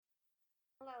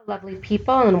Lovely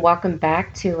people, and welcome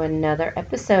back to another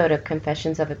episode of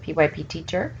Confessions of a PYP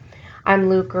Teacher. I'm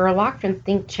Lou Gerlach from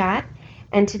Think Chat,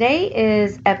 and today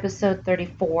is episode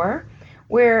 34.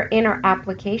 We're in our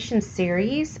application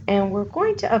series, and we're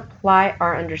going to apply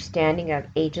our understanding of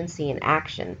agency and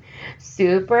action.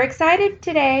 Super excited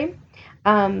today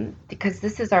because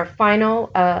this is our final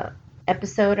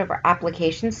episode of our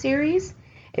application series.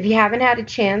 If you haven't had a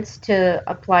chance to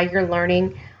apply your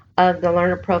learning of the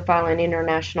learner profile and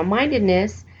international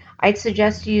mindedness, I'd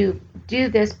suggest you do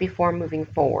this before moving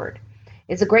forward.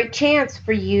 It's a great chance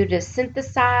for you to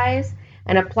synthesize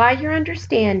and apply your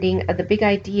understanding of the big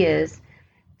ideas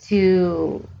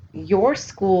to your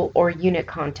school or unit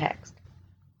context.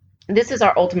 This is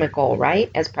our ultimate goal, right?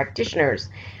 As practitioners,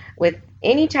 with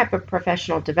any type of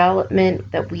professional development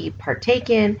that we partake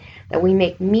in, that we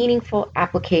make meaningful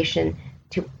application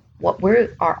to what we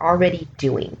are already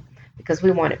doing, because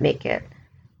we want to make it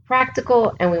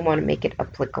practical and we want to make it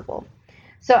applicable.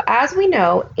 So as we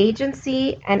know,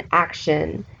 agency and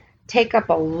action take up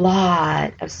a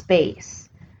lot of space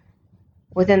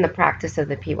within the practice of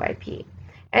the PYP.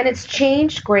 And it's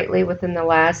changed greatly within the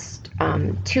last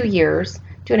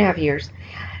 2.5 years,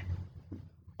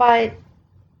 but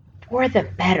for the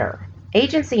better.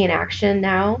 Agency and action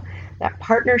now, that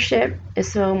partnership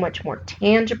is so much more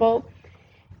tangible.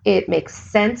 It makes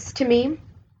sense to me.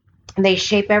 They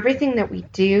shape everything that we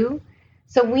do.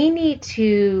 So we need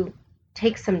to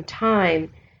take some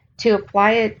time to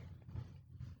apply it,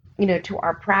 to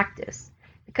our practice,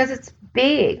 because it's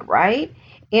big, right?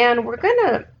 And we're going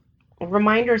to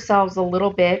remind ourselves a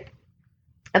little bit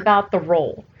about the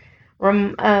role,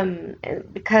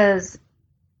 because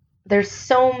there's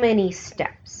so many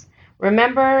steps.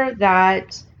 Remember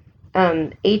that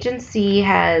agency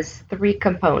has 3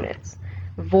 components: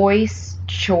 voice,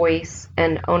 choice,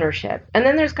 and ownership. And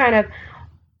then there's kind of,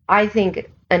 I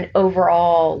think, an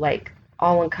overall,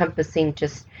 all-encompassing,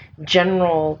 just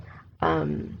general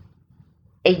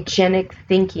agenic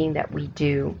thinking that we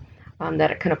do,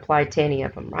 that it can apply to any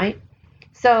of them, right?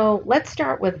 So let's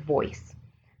start with voice.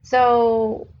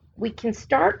 So we can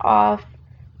start off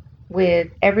with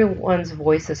everyone's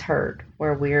voice is heard,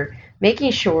 where we're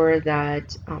making sure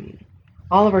that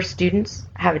all of our students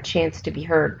have a chance to be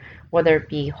heard, whether it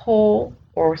be whole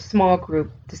or small group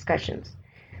discussions.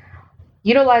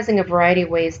 Utilizing a variety of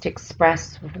ways to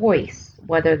express voice,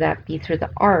 whether that be through the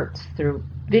arts, through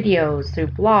videos, through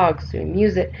blogs, through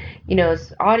music,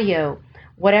 audio,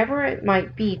 whatever it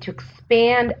might be, to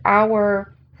expand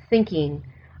our thinking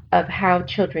of how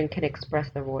children can express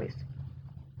their voice.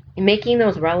 Making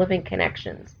those relevant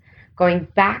connections, going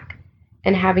back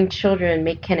and having children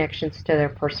make connections to their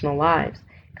personal lives,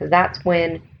 because that's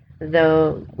when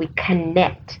we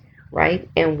connect, right?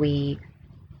 And we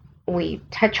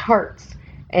touch hearts,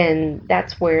 and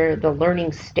that's where the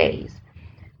learning stays.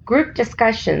 Group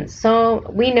discussions. So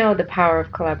we know the power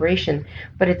of collaboration,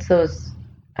 but it's those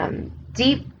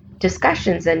deep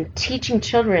discussions and teaching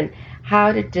children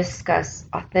how to discuss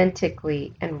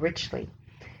authentically and richly.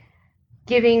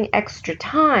 Giving extra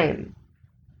time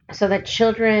so that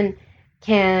children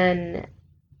can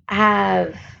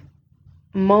have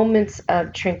moments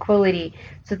of tranquility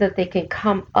so that they can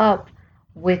come up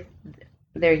with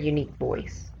their unique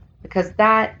voice, because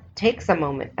that takes a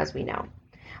moment, as we know.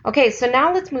 Okay, so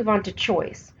now let's move on to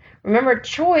choice. Remember,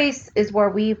 choice is where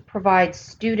we provide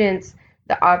students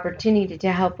the opportunity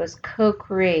to help us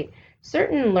co-create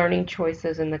certain learning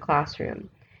choices in the classroom.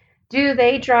 Do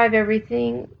they drive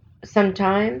everything?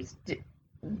 Sometimes.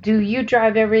 Do you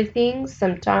drive everything?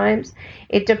 Sometimes.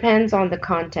 It depends on the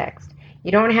context.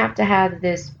 You don't have to have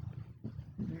this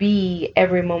be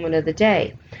every moment of the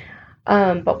day,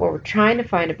 but we're trying to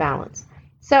find a balance.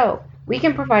 So we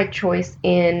can provide choice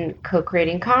in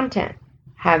co-creating content,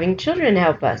 having children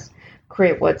help us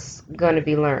create what's going to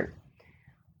be learned.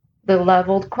 The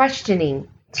leveled questioning,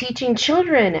 teaching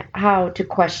children how to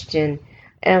question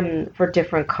for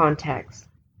different contexts.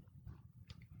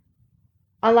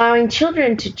 Allowing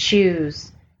children to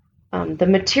choose the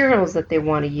materials that they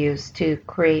want to use to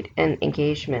create an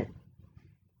engagement,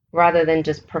 rather than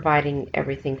just providing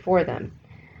everything for them.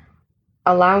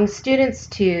 Allowing students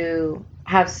to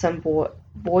have some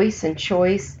voice and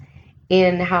choice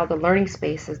in how the learning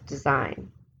space is designed.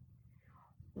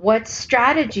 What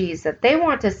strategies that they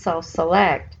want to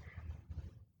self-select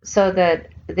so that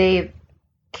they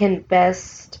can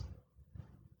best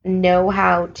know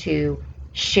how to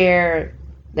share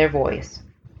their voice.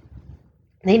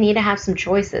 They need to have some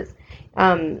choices.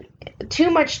 Too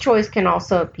much choice can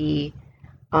also be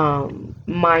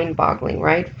mind-boggling,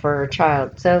 right, for a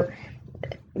child. So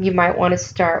you might want to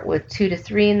start with 2 to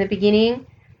 3 in the beginning,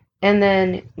 and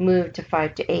then move to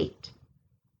 5 to 8.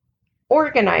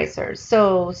 Organizers.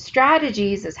 So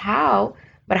strategies is how,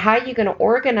 but how are you going to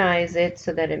organize it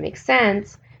so that it makes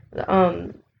sense?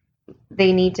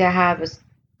 They need to have a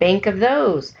bank of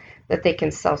those that they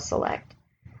can self-select.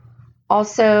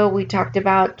 Also, we talked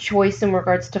about choice in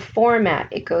regards to format.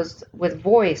 It goes with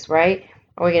voice, right?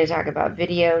 Are we going to talk about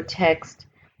video, text,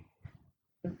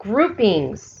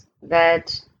 groupings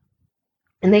and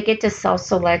they get to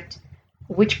self-select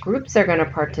which groups they're going to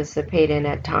participate in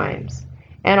at times,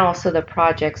 and also the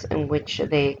projects in which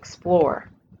they explore.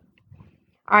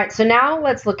 All right, so now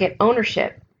let's look at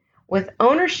ownership. With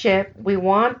ownership, we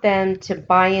want them to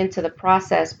buy into the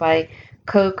process by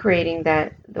co-creating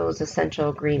those essential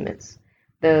agreements.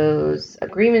 Those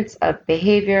agreements of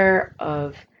behavior,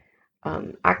 of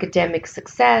academic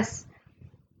success.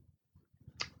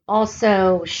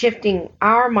 Also, shifting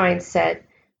our mindset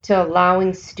to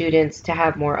allowing students to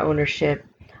have more ownership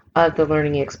of the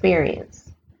learning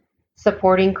experience.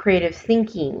 Supporting creative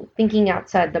thinking, thinking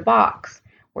outside the box,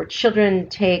 where children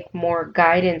take more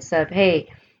guidance of, hey,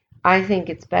 I think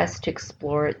it's best to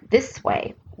explore it this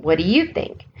way. What do you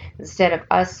think? Instead of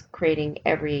us creating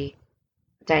every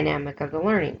dynamic of the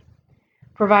learning.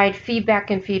 Provide feedback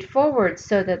and feed forward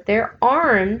so that they're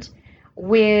armed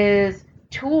with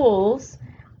tools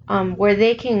where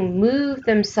they can move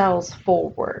themselves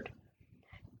forward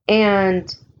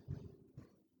and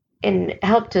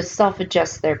help to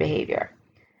self-adjust their behavior.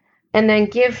 And then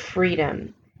give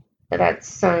freedom. That's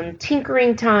some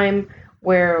tinkering time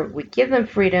where we give them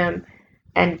freedom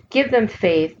and give them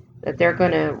faith that they're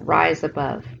going to rise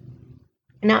above.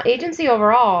 Now, agency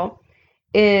overall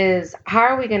is how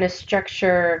are we going to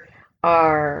structure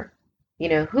our,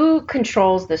 who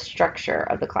controls the structure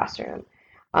of the classroom?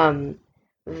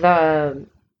 The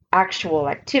actual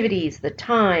activities, the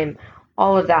time,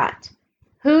 all of that.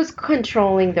 Who's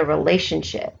controlling the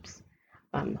relationships?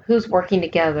 Who's working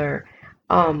together?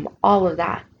 All of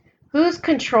that. Who's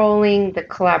controlling the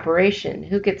collaboration?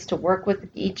 Who gets to work with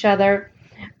each other?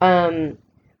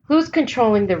 Who's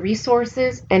controlling the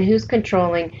resources? And who's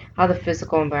controlling how the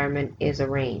physical environment is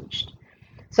arranged?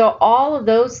 So all of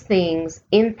those things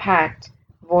impact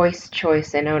voice,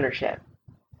 choice, and ownership.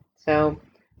 So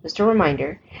just a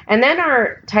reminder. And then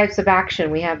our types of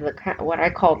action, we have what I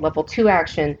call level 2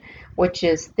 action, which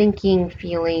is thinking,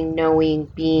 feeling, knowing,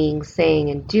 being,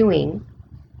 saying, and doing.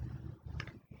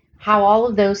 How all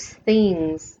of those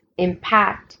things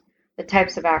impact the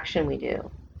types of action we do.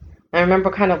 I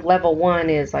remember kind of level 1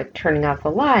 is like turning off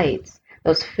the lights,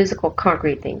 those physical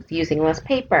concrete things, using less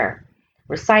paper,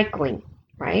 recycling,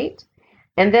 right?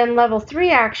 And then level 3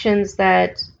 actions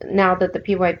that now that the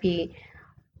PYP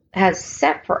has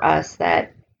set for us,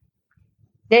 that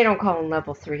they don't call them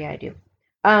level 3, I do.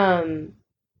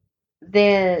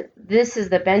 This is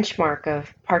the benchmark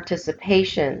of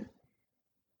participation,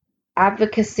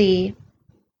 advocacy,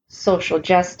 social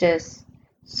justice,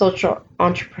 social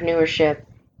entrepreneurship,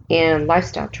 and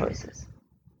lifestyle choices.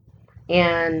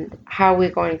 And how are we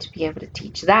going to be able to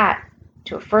teach that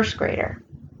to a first grader?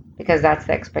 Because that's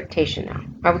the expectation now.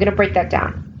 Are we going to break that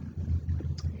down?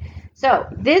 So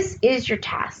this is your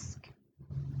task.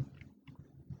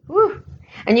 Woo.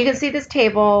 And you can see this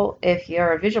table, if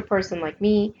you're a visual person like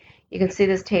me, you can see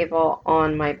this table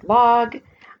on my blog.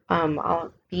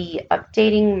 I'll be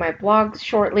updating my blog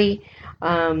shortly,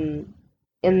 and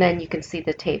then you can see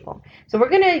the table. So we're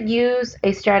going to use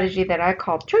a strategy that I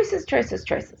call choices, choices,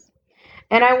 choices.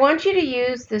 And I want you to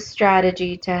use this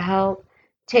strategy to help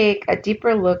take a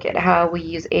deeper look at how we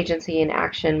use agency and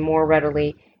action more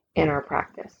readily in our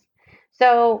practice.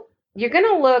 So you're going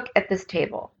to look at this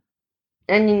table,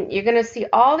 and you're going to see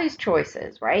all these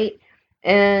choices, right?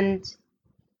 And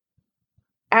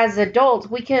as adults,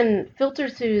 we can filter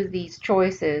through these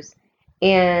choices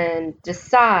and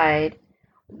decide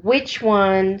which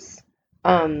ones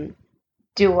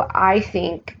do I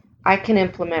think I can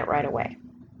implement right away.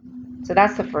 So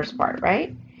that's the first part,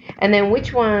 right? And then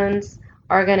which ones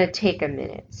are going to take a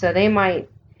minute. So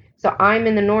I'm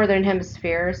in the northern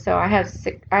hemisphere, so I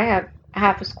have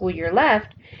half a school year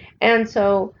left, and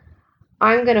so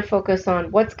I'm going to focus on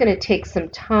what's going to take some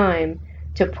time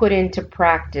to put into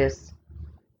practice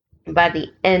by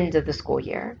the end of the school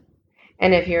year.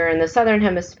 And if you're in the southern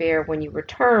hemisphere, when you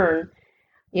return,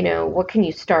 what can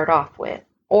you start off with?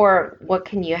 Or what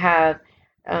can you have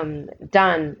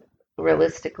done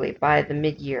realistically by the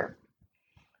mid-year?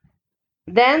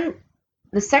 Then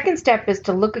the second step is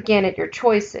to look again at your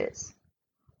choices.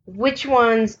 Which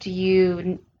ones do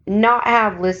you not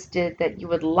have listed that you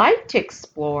would like to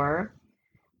explore,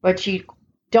 but you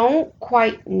don't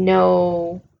quite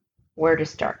know where to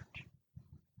start?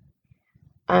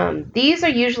 These are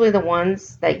usually the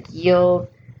ones that yield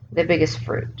the biggest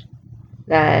fruit,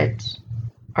 that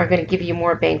are going to give you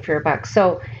more bang for your buck.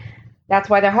 So that's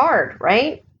why they're hard,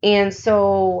 right? And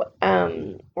so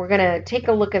we're going to take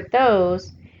a look at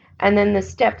those. And then the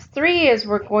step 3 is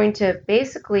we're going to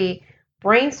basically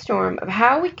brainstorm of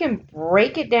how we can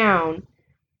break it down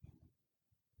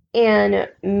and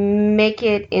make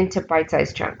it into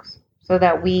bite-sized chunks so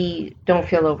that we don't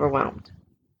feel overwhelmed.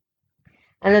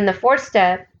 And then the 4th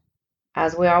step,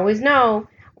 as we always know,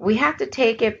 we have to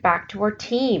take it back to our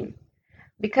team,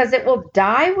 because it will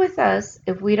die with us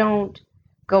if we don't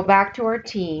go back to our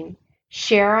team,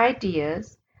 share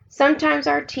ideas. Sometimes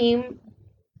our team,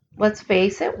 let's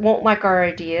face it, won't like our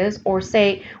ideas or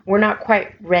say we're not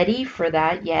quite ready for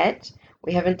that yet.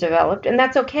 We haven't developed, and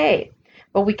that's okay.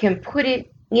 But we can put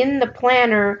it in the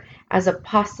planner as a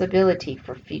possibility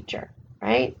for future,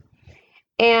 right?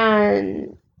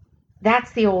 And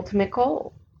that's the ultimate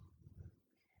goal,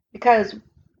 because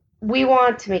we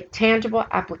want to make tangible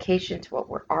application to what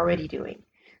we're already doing.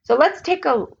 So let's take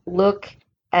a look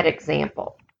at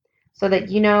example so that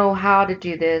you know how to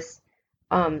do this.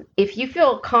 If you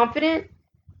feel confident,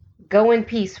 go in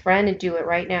peace, friend, and do it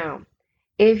right now.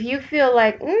 If you feel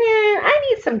like, I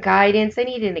need some guidance, I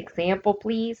need an example,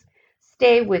 please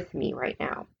stay with me right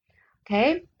now.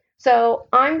 Okay? So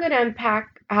I'm going to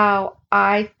unpack how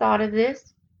I thought of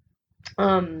this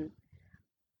from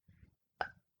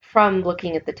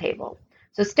looking at the table.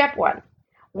 So step 1,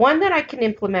 one that I can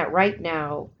implement right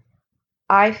now,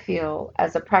 I feel,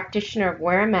 as a practitioner of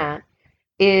where I'm at,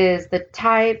 is the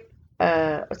type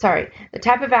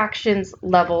of actions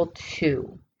level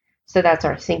 2. So that's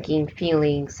our thinking,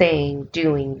 feeling, saying,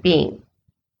 doing, being.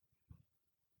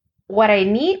 What I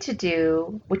need to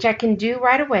do, which I can do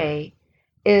right away,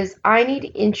 is I need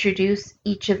to introduce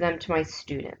each of them to my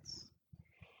students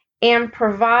and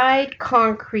provide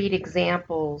concrete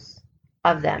examples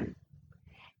of them.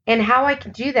 And how I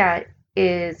can do that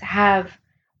is have,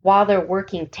 while they're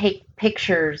working, take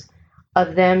pictures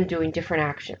of them doing different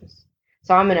actions.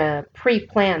 So I'm going to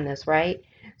pre-plan this, right?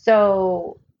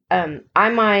 So I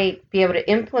might be able to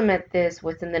implement this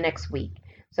within the next week.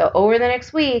 So over the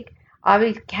next week, I'll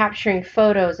be capturing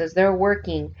photos as they're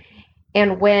working.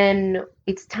 And when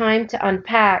it's time to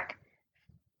unpack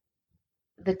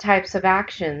the types of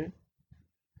action,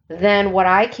 then what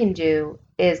I can do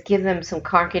is give them some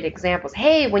concrete examples.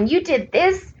 Hey, when you did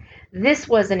this, this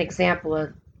was an example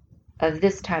of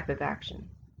this type of action.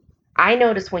 I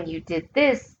noticed when you did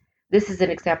this, this is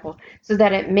an example, so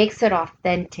that it makes it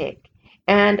authentic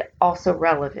and also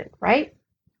relevant, right?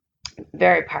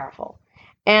 Very powerful.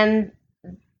 And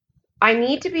I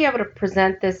need to be able to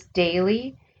present this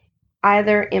daily,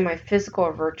 either in my physical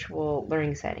or virtual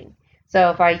learning setting. So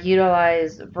if I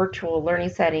utilize virtual learning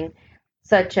setting,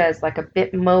 such as like a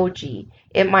Bitmoji,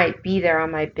 it might be there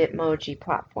on my Bitmoji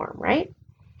platform, right?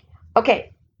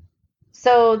 Okay,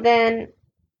 so then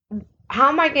how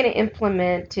am I going to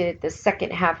implement it the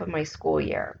second half of my school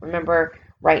year? Remember,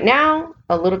 right now,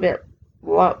 a little bit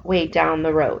way down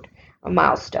the road, a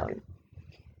milestone.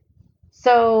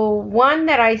 So one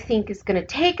that I think is going to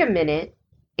take a minute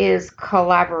is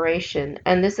collaboration,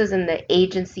 and this is in the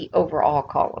agency overall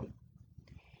column.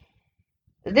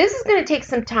 This is going to take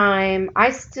some time.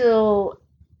 I still,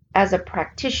 as a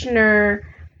practitioner,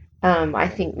 I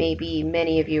think maybe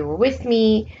many of you were with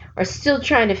me, are still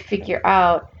trying to figure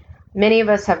out. Many of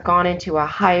us have gone into a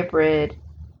hybrid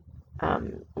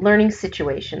learning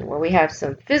situation where we have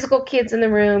some physical kids in the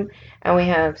room and we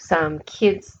have some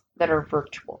kids that are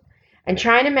virtual, and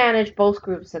trying to manage both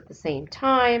groups at the same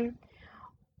time.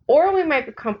 Or we might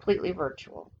be completely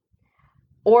virtual,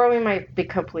 or we might be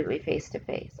completely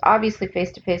face-to-face. Obviously,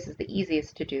 face-to-face is the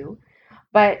easiest to do,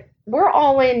 but we're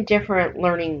all in different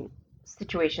learning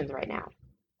situations right now.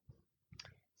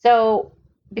 So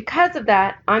because of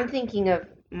that, I'm thinking of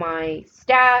my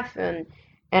staff and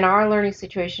our learning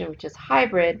situation, which is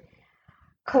hybrid.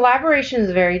 Collaboration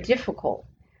is very difficult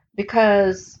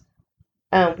because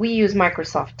we use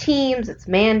Microsoft Teams. It's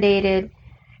mandated,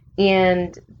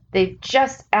 and they've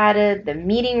just added the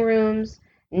meeting rooms.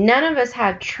 None of us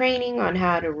have training on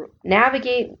how to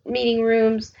navigate meeting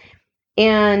rooms,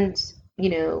 and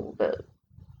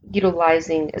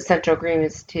utilizing essential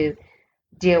agreements to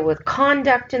deal with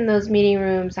conduct in those meeting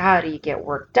rooms. How do you get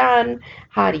work done?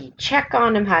 How do you check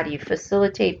on them? How do you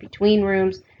facilitate between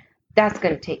rooms? That's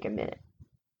going to take a minute.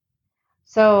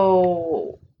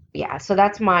 So yeah, so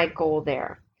that's my goal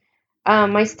there.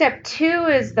 My step 2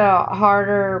 is the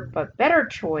harder but better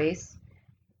choice.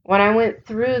 When I went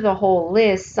through the whole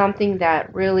list, something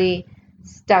that really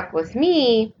stuck with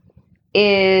me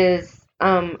is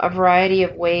a variety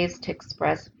of ways to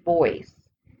express voice,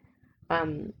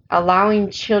 allowing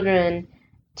children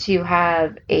to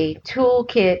have a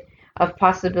toolkit of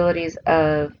possibilities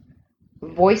of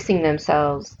voicing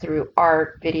themselves through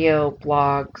art, video,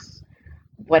 blogs,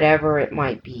 whatever it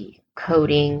might be,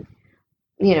 coding,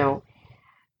 you know,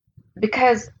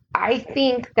 because I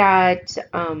think that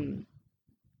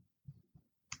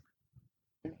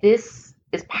this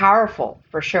is powerful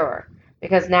for sure,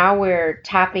 because now we're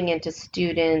tapping into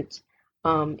student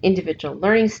individual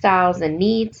learning styles and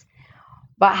needs.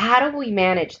 But how do we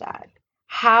manage that?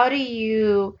 How do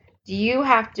you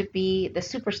have to be the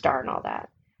superstar and all that?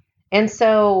 And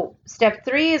so step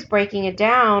 3 is breaking it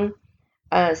down.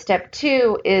 Step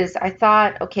 2 is I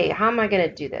thought, okay, how am I going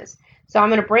to do this? So I'm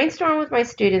going to brainstorm with my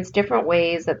students different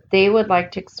ways that they would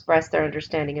like to express their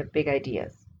understanding of big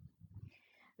ideas.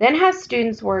 Then have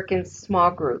students work in small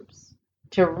groups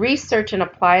to research and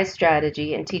apply a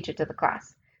strategy and teach it to the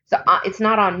class. So it's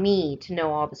not on me to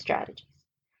know all the strategies.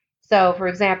 So for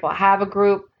example, have a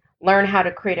group learn how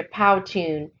to create a POW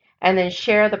tune and then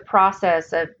share the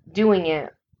process of doing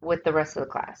it with the rest of the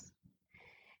class.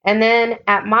 And then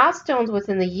at milestones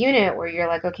within the unit where you're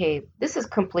like, okay, this is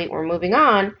complete, we're moving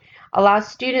on, allow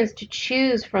students to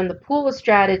choose from the pool of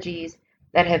strategies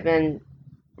that have been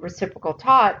reciprocal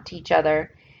taught to each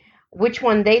other, which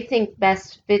one they think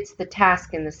best fits the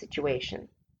task in the situation.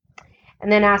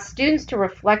 And then ask students to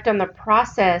reflect on the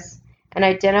process and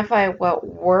identify what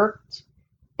worked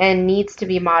and needs to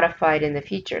be modified in the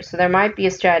future. So there might be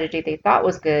a strategy they thought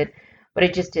was good, but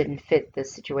it just didn't fit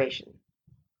this situation.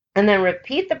 And then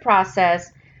repeat the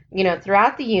process,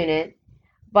 throughout the unit,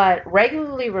 but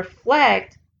regularly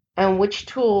reflect on which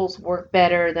tools work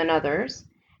better than others.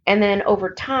 And then over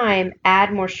time,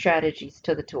 add more strategies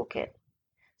to the toolkit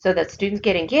so that students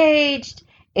get engaged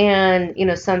and,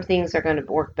 some things are going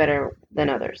to work better than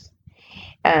others,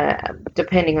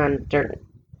 depending on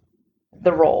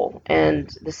the role and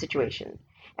the situation.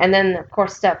 And then, of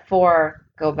course, step 4,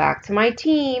 go back to my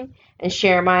team and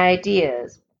share my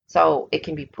ideas so it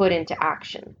can be put into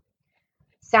action.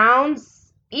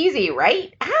 Sounds easy,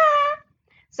 right?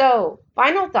 So,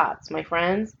 final thoughts, my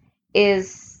friends,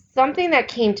 is something that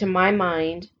came to my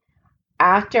mind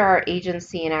after our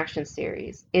Agency in Action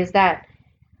series is that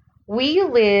we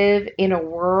live in a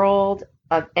world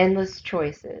of endless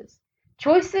choices.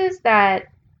 Choices that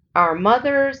our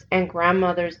mothers and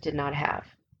grandmothers did not have.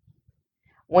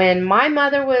 When my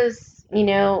mother was,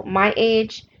 my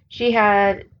age, she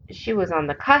was on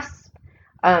the cusp.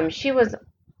 She was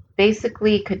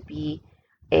basically could be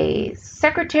a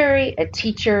secretary, a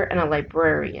teacher, and a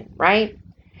librarian, right?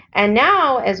 And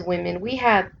now as women, we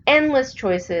have endless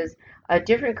choices of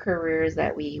different careers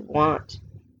that we want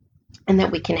and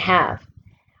that we can have,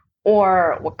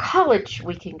 or what college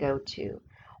we can go to,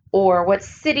 or what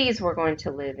cities we're going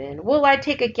to live in. Will I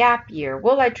take a gap year?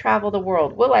 Will I travel the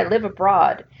world? Will I live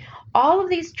abroad? All of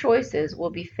these choices will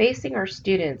be facing our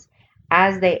students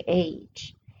as they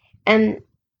age. And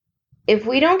if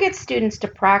we don't get students to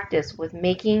practice with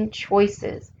making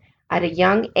choices at a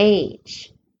young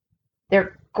age,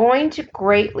 they're going to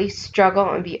greatly struggle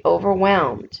and be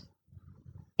overwhelmed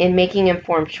in making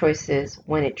informed choices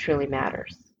when it truly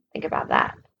matters. Think about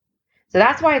that. So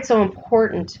that's why it's so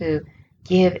important to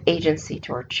give agency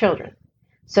to our children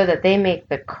so that they make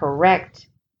the correct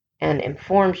and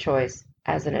informed choice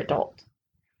as an adult.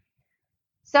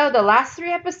 So the last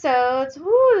 3 episodes,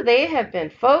 they have been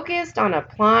focused on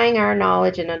applying our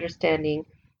knowledge and understanding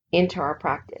into our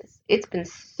practice. It's been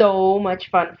so much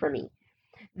fun for me.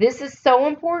 This is so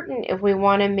important if we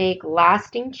want to make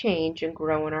lasting change and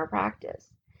grow in our practice.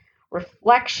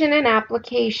 Reflection and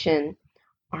application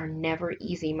are never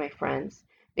easy, my friends,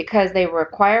 because they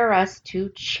require us to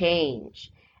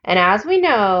change. And as we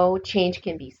know, change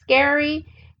can be scary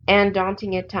and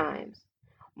daunting at times.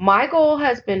 My goal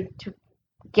has been to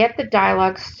get the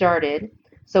dialogue started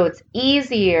so it's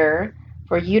easier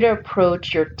for you to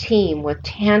approach your team with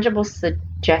tangible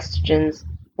suggestions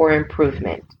for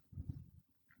improvement.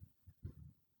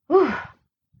 Whew,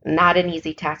 not an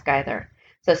easy task either.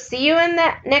 So see you in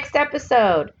the next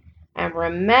episode. And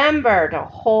remember to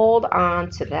hold on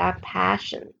to that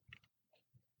passion.